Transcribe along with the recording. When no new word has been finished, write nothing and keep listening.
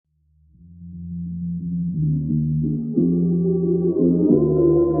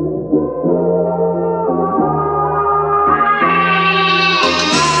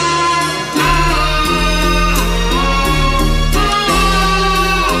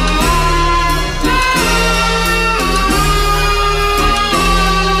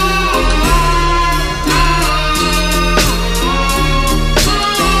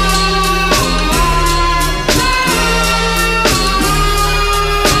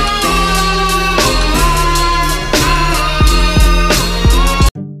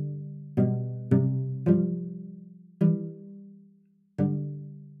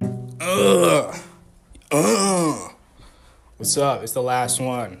What's up? It's the last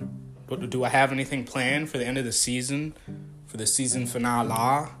one. Do I have anything planned for the end of the season? For the season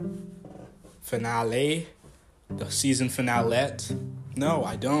finale? The season finalette? No,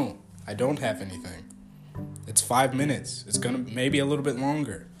 I don't. I don't have anything. It's 5 minutes. It's gonna maybe a little bit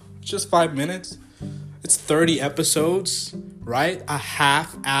longer. It's just 5 minutes. It's 30 episodes, right? A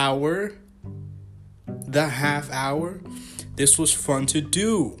half hour. The half hour. This was fun to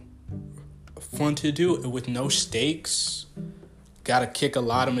do. With no stakes. Got to kick a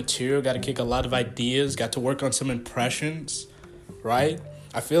lot of material. Got to kick a lot of ideas. Got to work on some impressions, right?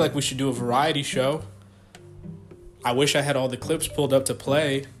 I feel like we should do a variety show. I wish I had all the clips pulled up to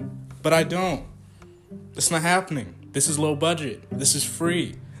play, but I don't. It's not happening. This is low budget. This is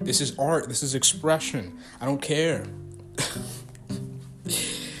free. This is art. This is expression. I don't care.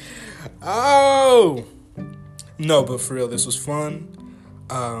 Oh! No, but for real, this was fun.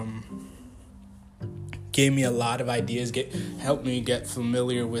 Gave me a lot of ideas, helped me get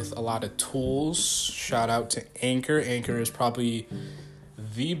familiar with a lot of tools. Shout out to Anchor. Anchor is probably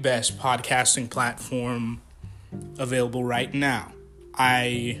the best podcasting platform available right now.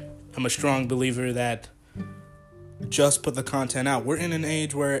 I am a strong believer that just put the content out. We're in an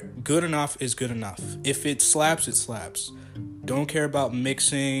age where good enough is good enough. If it slaps, it slaps. Don't care about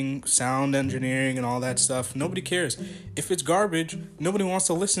mixing, sound engineering, and all that stuff. Nobody cares. If it's garbage, nobody wants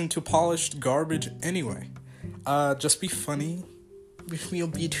to listen to polished garbage anyway. Just be funny. Be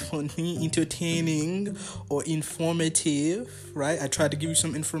funny, entertaining, or informative, right? I tried to give you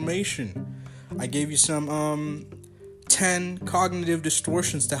some information. I gave you some 10 cognitive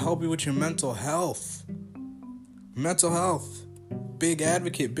distortions to help you with your mental health. Mental health. Big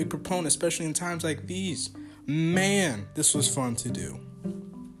advocate, big proponent, especially in times like these. Man, this was fun to do.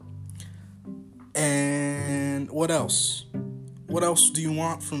 And what else? What else do you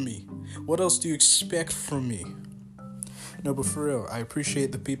want from me? What else do you expect from me? No, but for real, I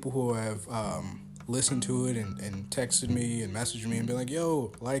appreciate the people who have listened to it and texted me and messaged me and been like,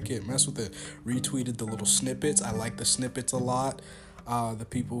 yo, like it, mess with it. Retweeted the little snippets. I like the snippets a lot. The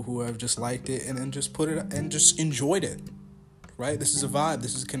people who have just liked it and then just put it and just enjoyed it. Right? This is a vibe.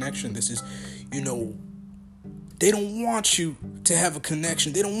 This is a connection. This is, they don't want you to have a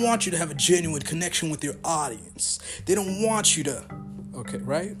connection. They don't want you to have a genuine connection with your audience. They don't want you to... Okay,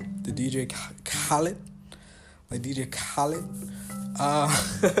 right? The DJ Khaled. Like DJ Khaled.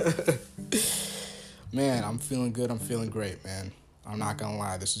 Man, I'm feeling good. I'm feeling great, man. I'm not going to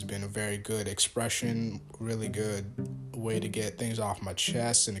lie. This has been a very good expression. Really good way to get things off my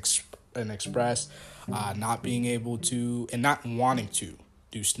chest and express. Not being able to... And not wanting to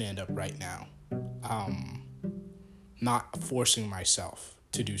do stand-up right now. Not forcing myself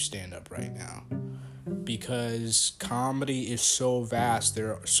to do stand-up right now because comedy is so vast.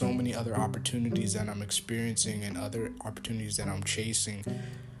 There are so many other opportunities that I'm experiencing and other opportunities that I'm chasing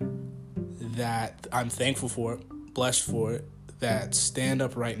that I'm thankful for, blessed for it, that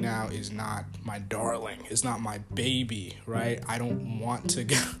stand-up right now is not my darling. It's not my baby, right? I don't want to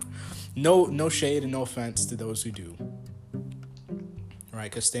get... No shade and no offense to those who do,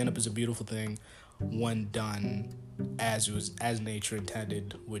 right? Because stand-up is a beautiful thing when done as nature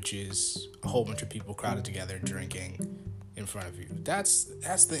intended, which is a whole bunch of people crowded together drinking in front of you. That's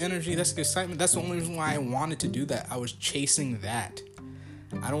the energy, that's the excitement. That's the only reason why I wanted to do that. I was chasing that.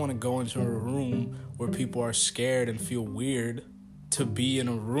 I don't want to go into a room where people are scared and feel weird to be in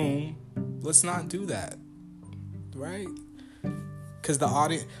a room. Let's not do that, right? Because the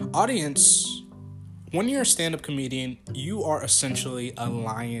audience, when you're a stand-up comedian, you are essentially a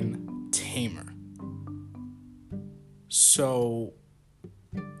lion tamer. So,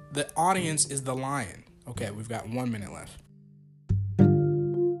 the audience is the lion. Okay, we've got 1 minute left.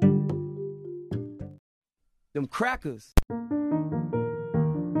 Them crackers.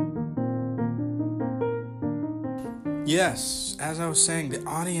 Yes, as I was saying, the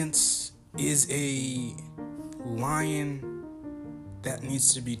audience is a lion that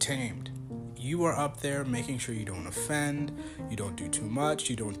needs to be tamed. You are up there making sure you don't offend, you don't do too much,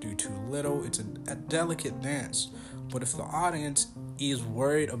 you don't do too little. It's a delicate dance. But if the audience is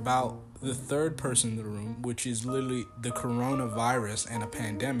worried about the third person in the room, which is literally the coronavirus and a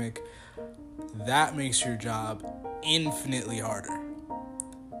pandemic, that makes your job infinitely harder.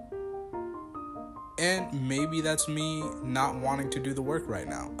 And maybe that's me not wanting to do the work right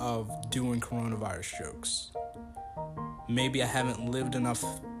now of doing coronavirus jokes. Maybe I haven't lived enough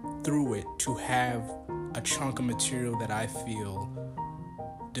through it to have a chunk of material that I feel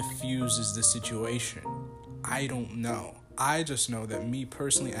diffuses the situation. I don't know. I just know that me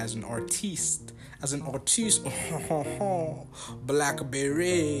personally as an artiste,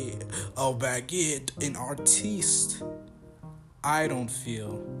 Blackberry, baguette, an artiste, I don't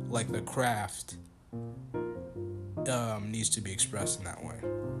feel like the craft needs to be expressed in that way.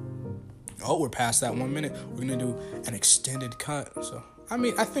 Oh, we're past that 1 minute. We're gonna do an extended cut. So, I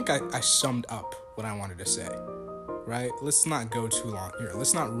mean, I think I summed up what I wanted to say, right? Let's not go too long here.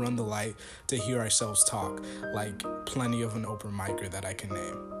 Let's not run the light to hear ourselves talk like plenty of an open micer that I can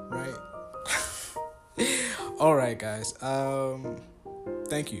name, right? All right, guys.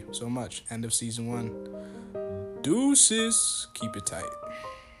 Thank you so much. End of season 1. Deuces. Keep it tight.